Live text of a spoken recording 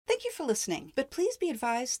Thank you for listening, but please be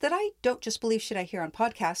advised that I don't just believe shit I hear on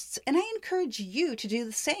podcasts, and I encourage you to do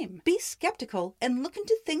the same. Be skeptical and look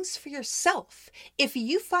into things for yourself. If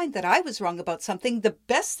you find that I was wrong about something, the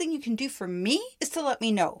best thing you can do for me is to let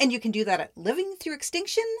me know. And you can do that at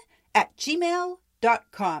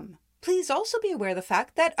livingthroughextinction@gmail.com. Please also be aware of the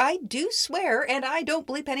fact that I do swear and I don't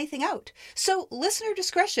bleep anything out. So listener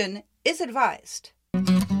discretion is advised.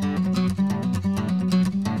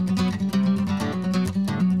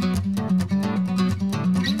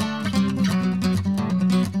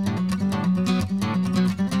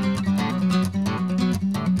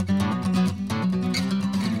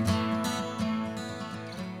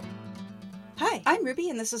 I'm Ruby,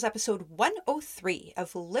 and this is episode 103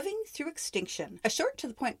 of Living Through Extinction, a short to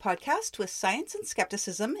the point podcast with science and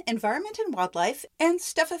skepticism, environment and wildlife, and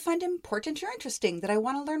stuff I find important or interesting that I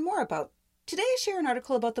want to learn more about. Today I share an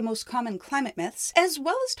article about the most common climate myths, as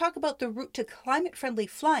well as talk about the route to climate-friendly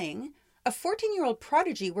flying, a 14-year-old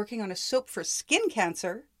prodigy working on a soap for skin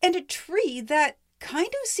cancer, and a tree that kind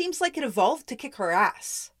of seems like it evolved to kick her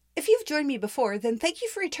ass. If you've joined me before, then thank you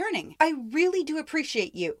for returning. I really do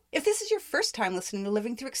appreciate you. If this is your first time listening to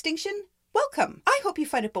Living Through Extinction, welcome. I hope you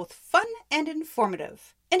find it both fun and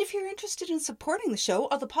informative. And if you're interested in supporting the show,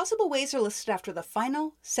 all the possible ways are listed after the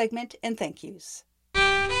final segment and thank yous.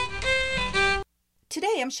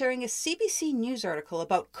 Today I'm sharing a CBC News article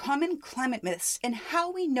about common climate myths and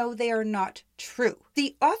how we know they are not true.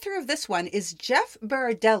 The author of this one is Jeff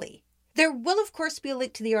Berardelli. There will of course be a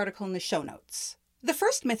link to the article in the show notes. The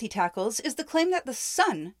first myth he tackles is the claim that the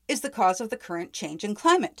sun is the cause of the current change in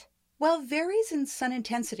climate. While varies in sun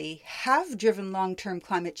intensity have driven long-term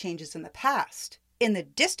climate changes in the past, in the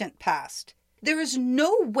distant past, there is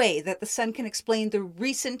no way that the sun can explain the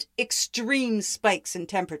recent extreme spikes in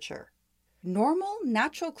temperature. Normal,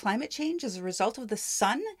 natural climate change as a result of the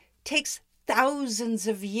sun takes thousands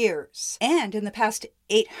of years. And in the past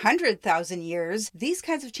 800,000 years, these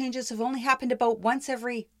kinds of changes have only happened about once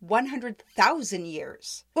every 100,000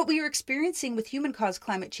 years. What we are experiencing with human-caused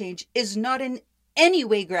climate change is not in any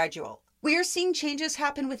way gradual. We are seeing changes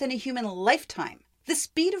happen within a human lifetime. The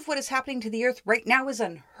speed of what is happening to the Earth right now is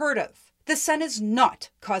unheard of. The sun is not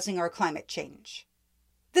causing our climate change.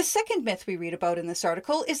 The second myth we read about in this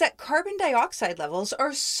article is that carbon dioxide levels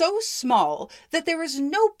are so small that there is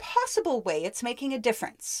no possible way it's making a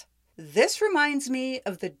difference. This reminds me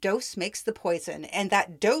of the dose makes the poison, and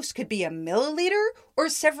that dose could be a milliliter or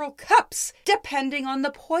several cups, depending on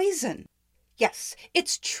the poison. Yes,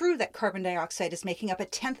 it's true that carbon dioxide is making up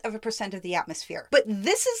 0.1% of the atmosphere, but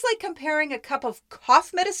this is like comparing a cup of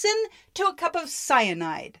cough medicine to a cup of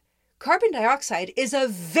cyanide. Carbon dioxide is a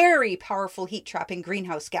very powerful heat-trapping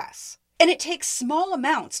greenhouse gas, and it takes small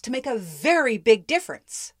amounts to make a very big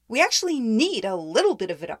difference. We actually need a little bit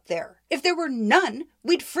of it up there. If there were none,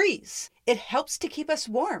 we'd freeze. It helps to keep us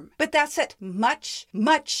warm, but that's at much,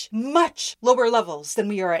 much, much lower levels than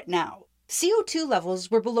we are at now. CO2 levels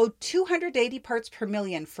were below 280 parts per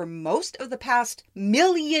million for most of the past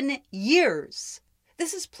million years.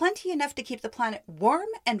 This is plenty enough to keep the planet warm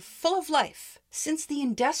and full of life. Since the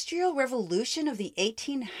Industrial Revolution of the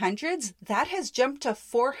 1800s, that has jumped to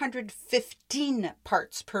 415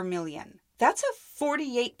 parts per million. That's a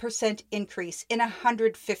 48% increase in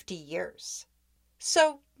 150 years.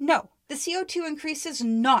 So, no, the CO2 increase is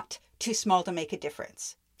not too small to make a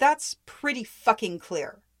difference. That's pretty fucking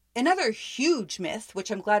clear. Another huge myth, which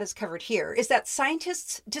I'm glad is covered here, is that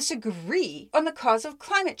scientists disagree on the cause of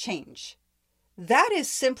climate change. That is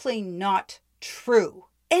simply not true.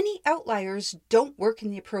 Any outliers don't work in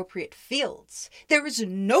the appropriate fields. There is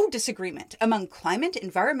no disagreement among climate,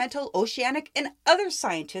 environmental, oceanic, and other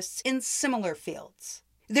scientists in similar fields.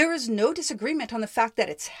 There is no disagreement on the fact that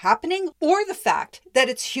it's happening or the fact that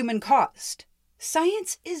it's human-caused.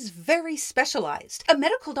 Science is very specialized. A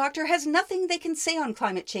medical doctor has nothing they can say on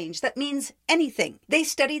climate change that means anything. They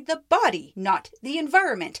studied the body, not the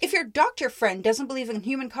environment. If your doctor friend doesn't believe in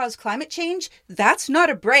human-caused climate change, that's not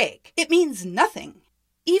a brag. It means nothing.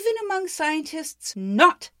 Even among scientists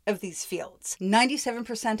not of these fields,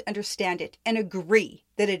 97% understand it and agree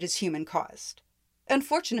that it is human-caused.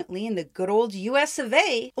 Unfortunately, in the good old US of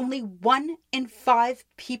A, only 1 in 5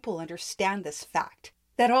 people understand this fact.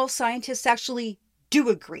 That all scientists actually do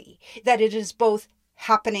agree that it is both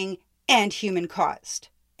happening and human-caused.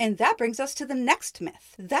 And that brings us to the next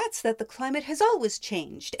myth. That's that the climate has always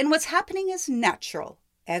changed, and what's happening is natural.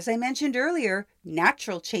 As I mentioned earlier,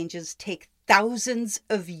 natural changes take thousands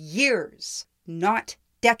of years, not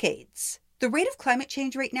decades. The rate of climate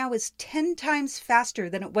change right now is 10 times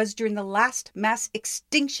faster than it was during the last mass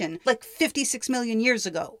extinction, like 56 million years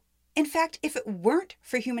ago. In fact, if it weren't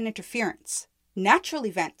for human interference, Natural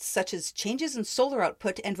events such as changes in solar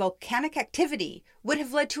output and volcanic activity would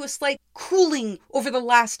have led to a slight cooling over the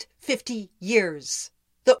last 50 years.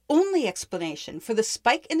 The only explanation for the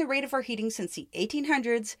spike in the rate of our heating since the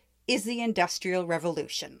 1800s is the Industrial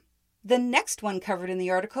Revolution. The next one covered in the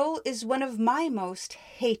article is one of my most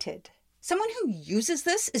hated. Someone who uses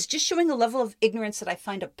this is just showing a level of ignorance that I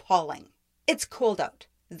find appalling. It's cold out.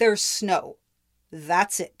 There's snow.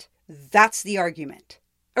 That's it. That's the argument.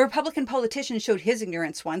 A Republican politician showed his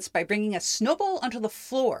ignorance once by bringing a snowball onto the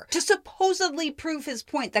floor to supposedly prove his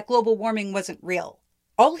point that global warming wasn't real.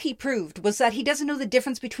 All he proved was that he doesn't know the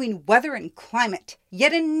difference between weather and climate.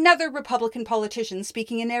 Yet another Republican politician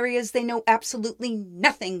speaking in areas they know absolutely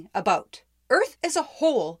nothing about. Earth as a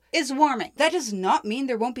whole is warming. That does not mean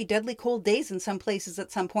there won't be deadly cold days in some places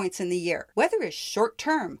at some points in the year. Weather is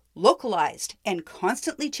short-term, localized, and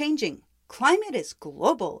constantly changing. Climate is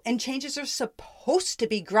global, and changes are supposed to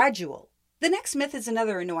be gradual. The next myth is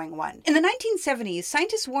another annoying one. In the 1970s,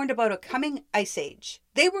 scientists warned about a coming ice age.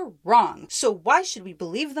 They were wrong, so why should we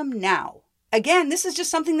believe them now? Again, this is just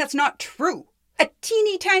something that's not true. A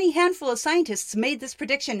teeny tiny handful of scientists made this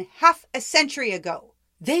prediction half a century ago.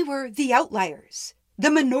 They were the outliers, the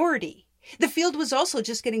minority. The field was also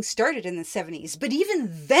just getting started in the 70s, but even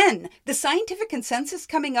then, the scientific consensus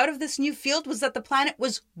coming out of this new field was that the planet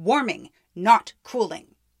was warming, not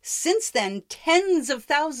cooling. Since then, tens of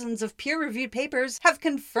thousands of peer-reviewed papers have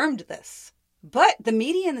confirmed this. But the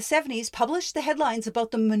media in the 70s published the headlines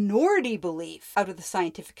about the minority belief out of the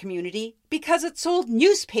scientific community because it sold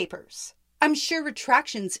newspapers. I'm sure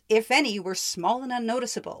retractions, if any, were small and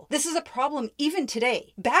unnoticeable. This is a problem even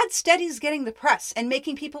today. Bad studies getting the press and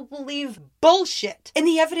making people believe bullshit, and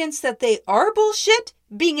the evidence that they are bullshit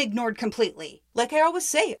being ignored completely. Like I always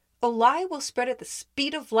say, a lie will spread at the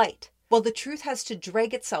speed of light, while the truth has to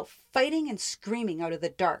drag itself fighting and screaming out of the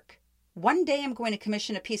dark. One day I'm going to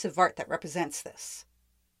commission a piece of art that represents this.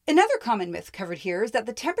 Another common myth covered here is that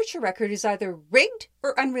the temperature record is either rigged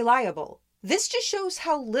or unreliable. This just shows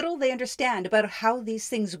how little they understand about how these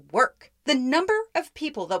things work. The number of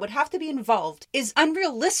people that would have to be involved is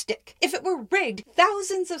unrealistic. If it were rigged,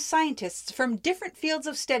 thousands of scientists from different fields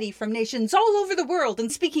of study from nations all over the world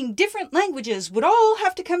and speaking different languages would all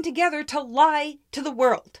have to come together to lie to the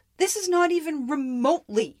world. This is not even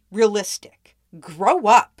remotely realistic. Grow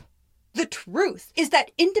up. The truth is that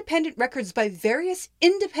independent records by various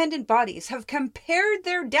independent bodies have compared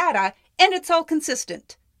their data and it's all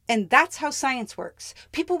consistent. And that's how science works.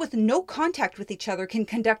 People with no contact with each other can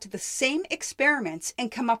conduct the same experiments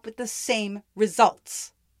and come up with the same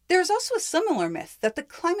results. There's also a similar myth that the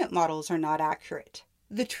climate models are not accurate.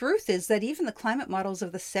 The truth is that even the climate models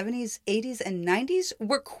of the 70s, 80s, and 90s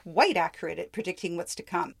were quite accurate at predicting what's to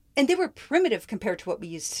come. And they were primitive compared to what we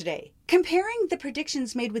use today. Comparing the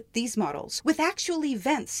predictions made with these models with actual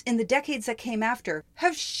events in the decades that came after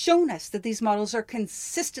have shown us that these models are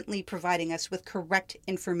consistently providing us with correct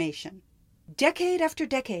information. Decade after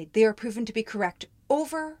decade, they are proven to be correct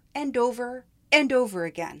over and over and over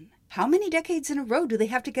again. How many decades in a row do they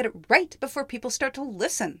have to get it right before people start to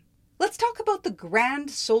listen? Let's talk about the grand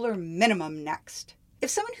solar minimum next. If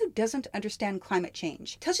someone who doesn't understand climate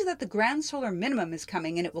change tells you that the grand solar minimum is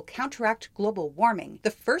coming and it will counteract global warming, the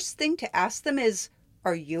first thing to ask them is,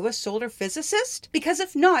 are you a solar physicist? Because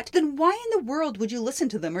if not, then why in the world would you listen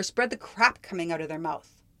to them or spread the crap coming out of their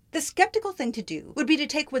mouth? The skeptical thing to do would be to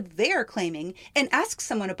take what they are claiming and ask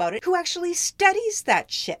someone about it who actually studies that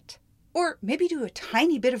shit. Or maybe do a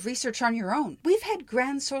tiny bit of research on your own. We've had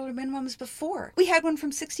grand solar minimums before. We had one from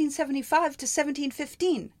 1675 to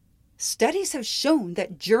 1715. Studies have shown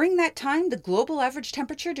that during that time, the global average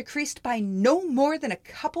temperature decreased by no more than a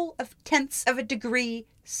couple of tenths of a degree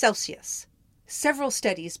Celsius. Several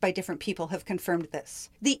studies by different people have confirmed this.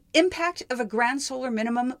 The impact of a grand solar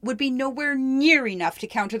minimum would be nowhere near enough to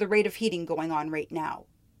counter the rate of heating going on right now.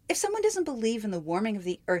 If someone doesn't believe in the warming of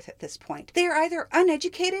the Earth at this point, they are either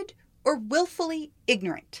uneducated or willfully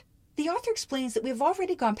ignorant. The author explains that we have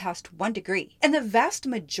already gone past 1 degree, and the vast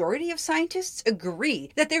majority of scientists agree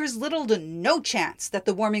that there is little to no chance that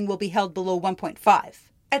the warming will be held below 1.5.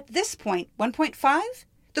 At this point, 1.5,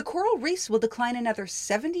 the coral reefs will decline another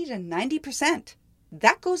 70 to 90%.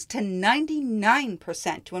 That goes to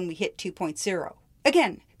 99% when we hit 2.0.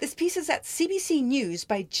 Again, this piece is at CBC News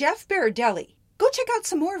by Jeff Berardelli. Go check out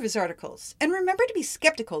some more of his articles, and remember to be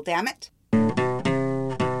skeptical, damn it!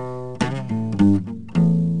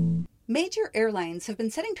 Major airlines have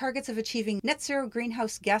been setting targets of achieving net zero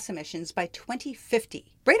greenhouse gas emissions by 2050.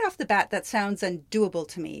 Right off the bat, that sounds undoable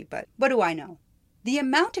to me, but what do I know? The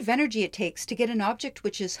amount of energy it takes to get an object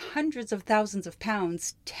which is hundreds of thousands of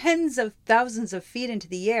pounds, tens of thousands of feet into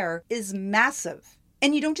the air is massive.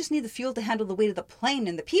 And you don't just need the fuel to handle the weight of the plane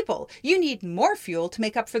and the people. You need more fuel to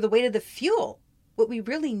make up for the weight of the fuel. What we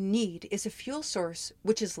really need is a fuel source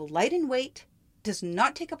which is light in weight, does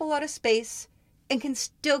not take up a lot of space, and can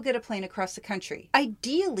still get a plane across the country.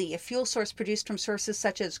 Ideally, a fuel source produced from sources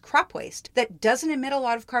such as crop waste that doesn't emit a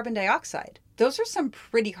lot of carbon dioxide. Those are some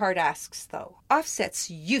pretty hard asks, though.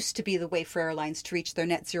 Offsets used to be the way for airlines to reach their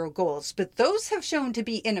net zero goals, but those have shown to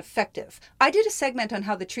be ineffective. I did a segment on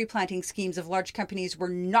how the tree planting schemes of large companies were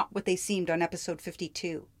not what they seemed on episode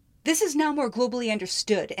 52. This is now more globally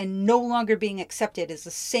understood and no longer being accepted as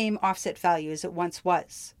the same offset value as it once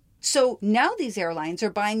was. So now these airlines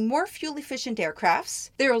are buying more fuel-efficient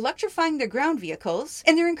aircrafts, they're electrifying their ground vehicles,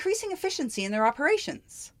 and they're increasing efficiency in their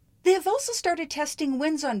operations. They have also started testing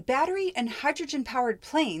wins on battery and hydrogen-powered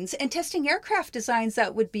planes and testing aircraft designs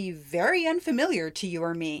that would be very unfamiliar to you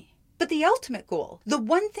or me. But the ultimate goal, the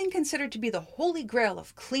one thing considered to be the holy grail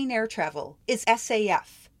of clean air travel, is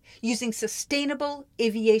SAF, using sustainable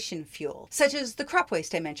aviation fuel, such as the crop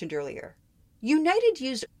waste I mentioned earlier. United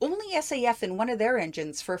used only SAF in one of their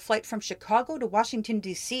engines for a flight from Chicago to Washington,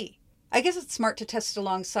 D.C. I guess it's smart to test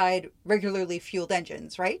alongside regularly fueled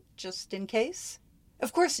engines, right? Just in case.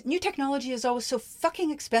 Of course, new technology is always so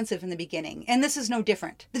fucking expensive in the beginning, and this is no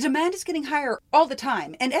different. The demand is getting higher all the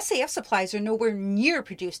time, and SAF supplies are nowhere near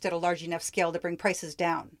produced at a large enough scale to bring prices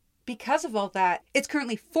down. Because of all that, it's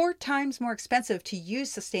currently 4 times more expensive to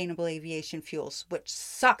use sustainable aviation fuels, which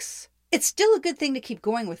sucks. It's still a good thing to keep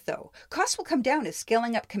going with, though. Costs will come down as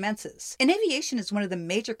scaling up commences, and aviation is one of the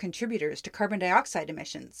major contributors to carbon dioxide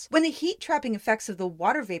emissions. When the heat-trapping effects of the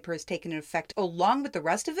water vapor is taken into effect along with the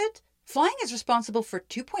rest of it, flying is responsible for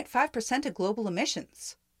 2.5% of global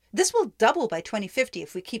emissions. This will double by 2050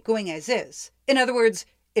 if we keep going as is. In other words,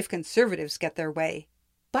 if conservatives get their way.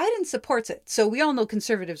 Biden supports it, so we all know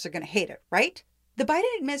conservatives are going to hate it, right? The Biden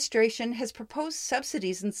administration has proposed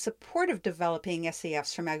subsidies in support of developing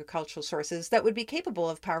SAFs from agricultural sources that would be capable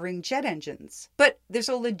of powering jet engines. But there's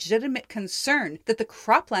a legitimate concern that the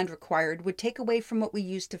cropland required would take away from what we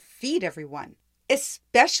use to feed everyone,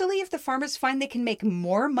 especially if the farmers find they can make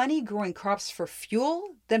more money growing crops for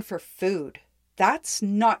fuel than for food. That's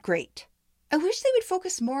not great. I wish they would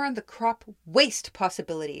focus more on the crop waste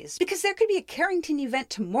possibilities, because there could be a Carrington event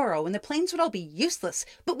tomorrow and the planes would all be useless,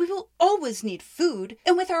 but we will always need food,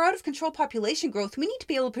 and with our out-of-control population growth, we need to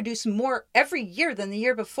be able to produce more every year than the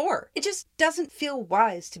year before. It just doesn't feel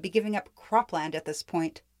wise to be giving up cropland at this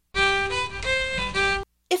point.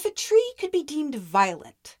 If a tree could be deemed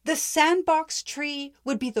violent, the Sandbox tree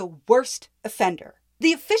would be the worst offender.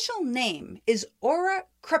 The official name is Aura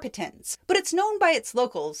crepitans, but it's known by its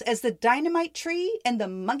locals as the dynamite tree and the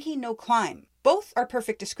monkey no climb. Both are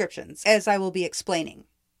perfect descriptions, as I will be explaining.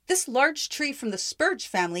 This large tree from the spurge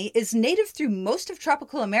family is native through most of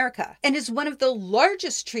tropical America and is one of the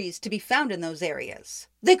largest trees to be found in those areas.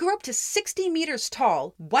 They grow up to 60 meters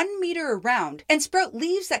tall, 1 meter around, and sprout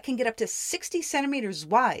leaves that can get up to 60 centimeters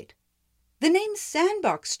wide. The name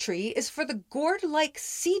Sandbox tree is for the gourd-like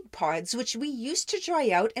seed pods which we used to dry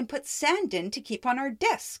out and put sand in to keep on our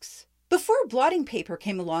desks. Before blotting paper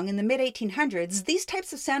came along in the mid-1800s, these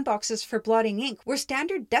types of sandboxes for blotting ink were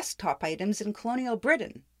standard desktop items in colonial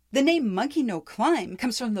Britain. The name Monkey No Climb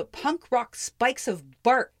comes from the punk rock spikes of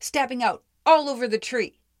bark stabbing out all over the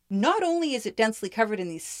tree. Not only is it densely covered in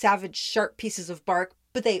these savage, sharp pieces of bark,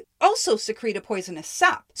 but they also secrete a poisonous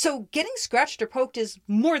sap, so getting scratched or poked is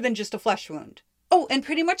more than just a flesh wound. Oh, and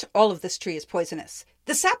pretty much all of this tree is poisonous.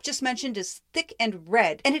 The sap just mentioned is thick and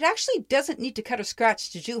red, and it actually doesn't need to cut or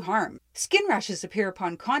scratch to do harm. Skin rashes appear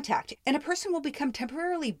upon contact, and a person will become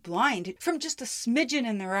temporarily blind from just a smidgen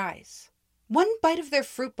in their eyes. One bite of their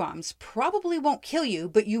fruit bombs probably won't kill you,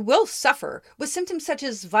 but you will suffer with symptoms such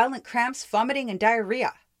as violent cramps, vomiting, and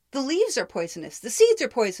diarrhea. The leaves are poisonous. The seeds are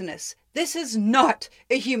poisonous. This is not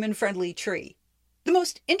a human-friendly tree. The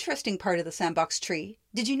most interesting part of the Sandbox tree,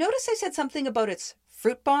 did you notice I said something about its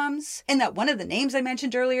fruit bombs? And that one of the names I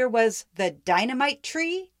mentioned earlier was the dynamite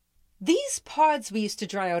tree? These pods we used to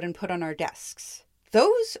dry out and put on our desks.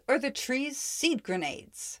 Those are the tree's seed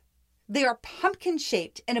grenades. They are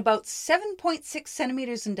pumpkin-shaped and about 7.6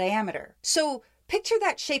 centimeters in diameter. So picture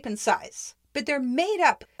that shape and size. But they're made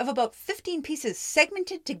up of about 15 pieces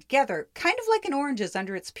segmented together, kind of like an orange is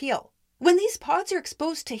under its peel. When these pods are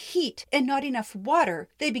exposed to heat and not enough water,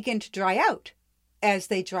 they begin to dry out. As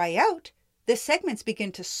they dry out, the segments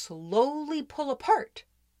begin to slowly pull apart.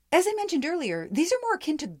 As I mentioned earlier, these are more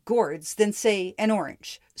akin to gourds than, say, an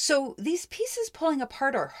orange. So these pieces pulling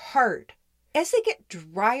apart are hard. As they get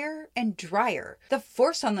drier and drier, the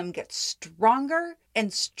force on them gets stronger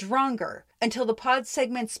and stronger until the pod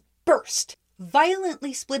segments burst,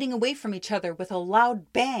 violently splitting away from each other with a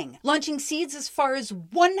loud bang, launching seeds as far as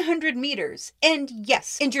 100 meters, and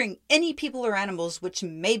yes, injuring any people or animals which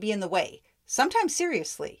may be in the way, sometimes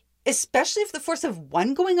seriously. Especially if the force of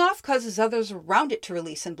one going off causes others around it to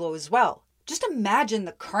release and blow as well. Just imagine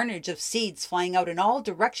the carnage of seeds flying out in all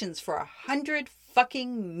directions for 100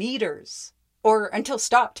 fucking meters. Or until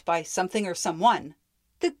stopped by something or someone.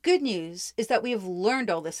 The good news is that we have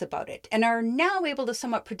learned all this about it and are now able to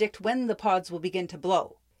somewhat predict when the pods will begin to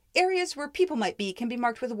blow. Areas where people might be can be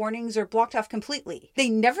marked with warnings or blocked off completely. They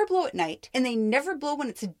never blow at night, and they never blow when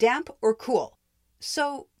it's damp or cool.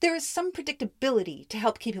 So there is some predictability to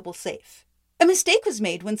help keep people safe. A mistake was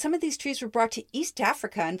made when some of these trees were brought to East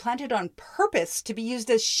Africa and planted on purpose to be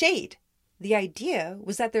used as shade. The idea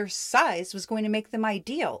was that their size was going to make them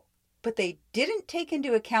ideal, but they didn't take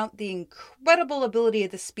into account the incredible ability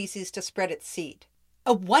of the species to spread its seed.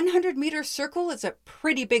 A 100-meter circle is a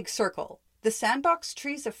pretty big circle. The Sandbox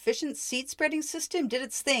tree's efficient seed spreading system did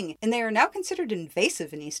its thing, and they are now considered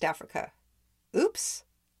invasive in East Africa. Oops.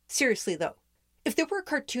 Seriously though, if there were a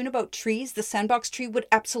cartoon about trees, the Sandbox tree would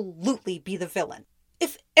absolutely be the villain.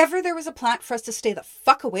 If ever there was a plant for us to stay the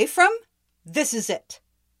fuck away from, this is it.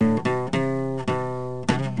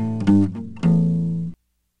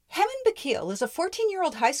 Hemon Bakil is a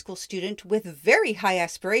 14-year-old high school student with very high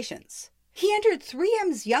aspirations. He entered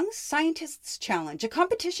 3M's Young Scientists Challenge, a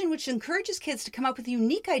competition which encourages kids to come up with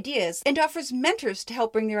unique ideas and offers mentors to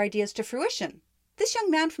help bring their ideas to fruition. This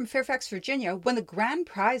young man from Fairfax, Virginia, won the grand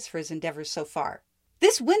prize for his endeavors so far.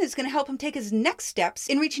 This win is going to help him take his next steps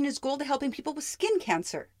in reaching his goal to helping people with skin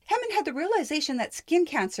cancer. Hemon had the realization that skin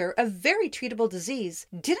cancer, a very treatable disease,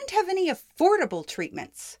 didn't have any affordable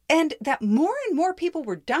treatments, and that more and more people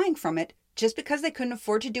were dying from it just because they couldn't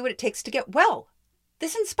afford to do what it takes to get well.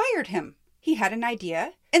 This inspired him. He had an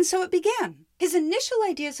idea, and so it began. His initial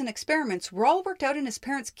ideas and experiments were all worked out in his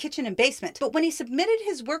parents' kitchen and basement, but when he submitted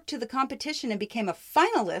his work to the competition and became a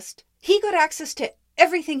finalist, he got access to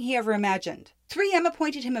everything he ever imagined. 3M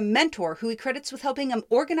appointed him a mentor who he credits with helping him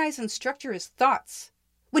organize and structure his thoughts.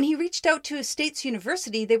 When he reached out to his state's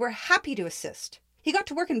university, they were happy to assist. He got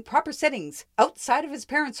to work in proper settings, outside of his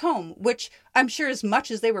parents' home, which I'm sure as much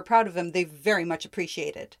as they were proud of him, they very much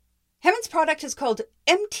appreciated. Hemon's product is called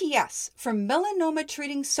MTS for Melanoma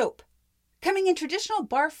Treating Soap. Coming in traditional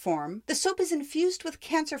bar form, the soap is infused with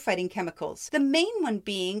cancer-fighting chemicals, the main one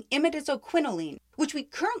being imidazoquinoline, which we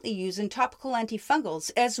currently use in topical antifungals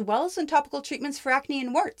as well as in topical treatments for acne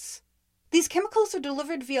and warts. These chemicals are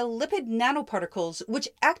delivered via lipid nanoparticles, which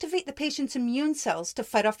activate the patient's immune cells to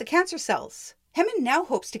fight off the cancer cells. Hemon now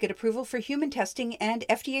hopes to get approval for human testing and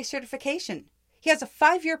FDA certification. He has a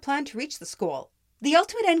 5-year plan to reach this goal. The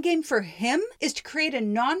ultimate endgame for him is to create a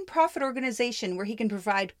non-profit organization where he can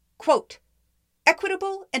provide, quote,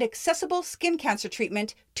 equitable and accessible skin cancer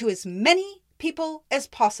treatment to as many people as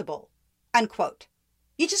possible, unquote.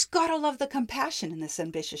 You just gotta love the compassion in this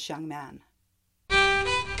ambitious young man.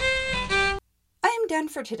 I am done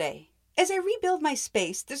for today. As I rebuild my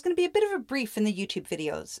space, there's going to be a bit of a brief in the YouTube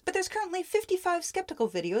videos, but there's currently 55 skeptical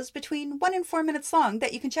videos between 1 and 4 minutes long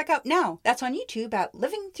that you can check out now. That's on YouTube at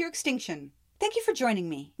Living Through Extinction. Thank you for joining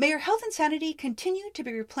me. May your health and sanity continue to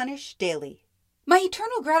be replenished daily. My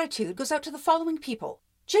eternal gratitude goes out to the following people.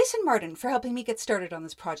 Jason Martin for helping me get started on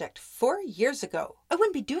this project 4 years ago. I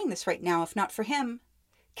wouldn't be doing this right now if not for him.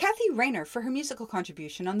 Kathy Rayner for her musical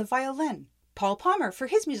contribution on the violin. Paul Palmer for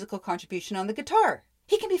his musical contribution on the guitar.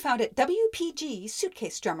 He can be found at WPG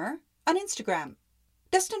Suitcase Drummer on Instagram.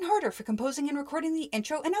 Dustin Harder for composing and recording the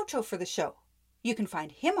intro and outro for the show. You can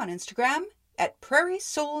find him on Instagram at Prairie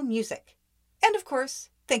Soul Music. And of course,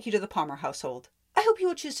 thank you to the Palmer household. I hope you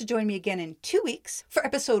will choose to join me again in 2 weeks for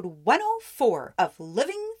episode 104 of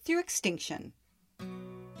Living Through Extinction.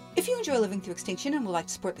 If you enjoy Living Through Extinction and would like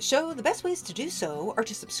to support the show, the best ways to do so are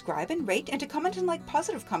to subscribe and rate and to comment and like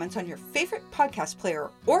positive comments on your favorite podcast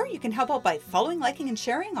player, or you can help out by following, liking, and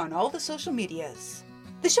sharing on all the social medias.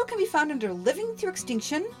 The show can be found under Living Through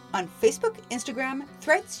Extinction on Facebook, Instagram,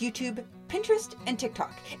 Threads, YouTube, Pinterest, and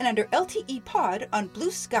TikTok, and under LTE Pod on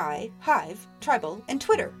Blue Sky, Hive, Tribal, and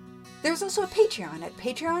Twitter. There's also a Patreon at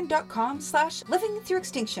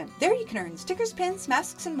patreon.com/livingthroughextinction. There you can earn stickers, pins,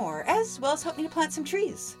 masks, and more, as well as help me to plant some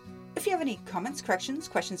trees. If you have any comments, corrections,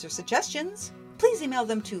 questions, or suggestions, please email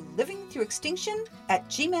them to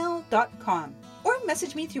livingthroughextinction@gmail.com or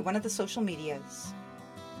message me through one of the social medias.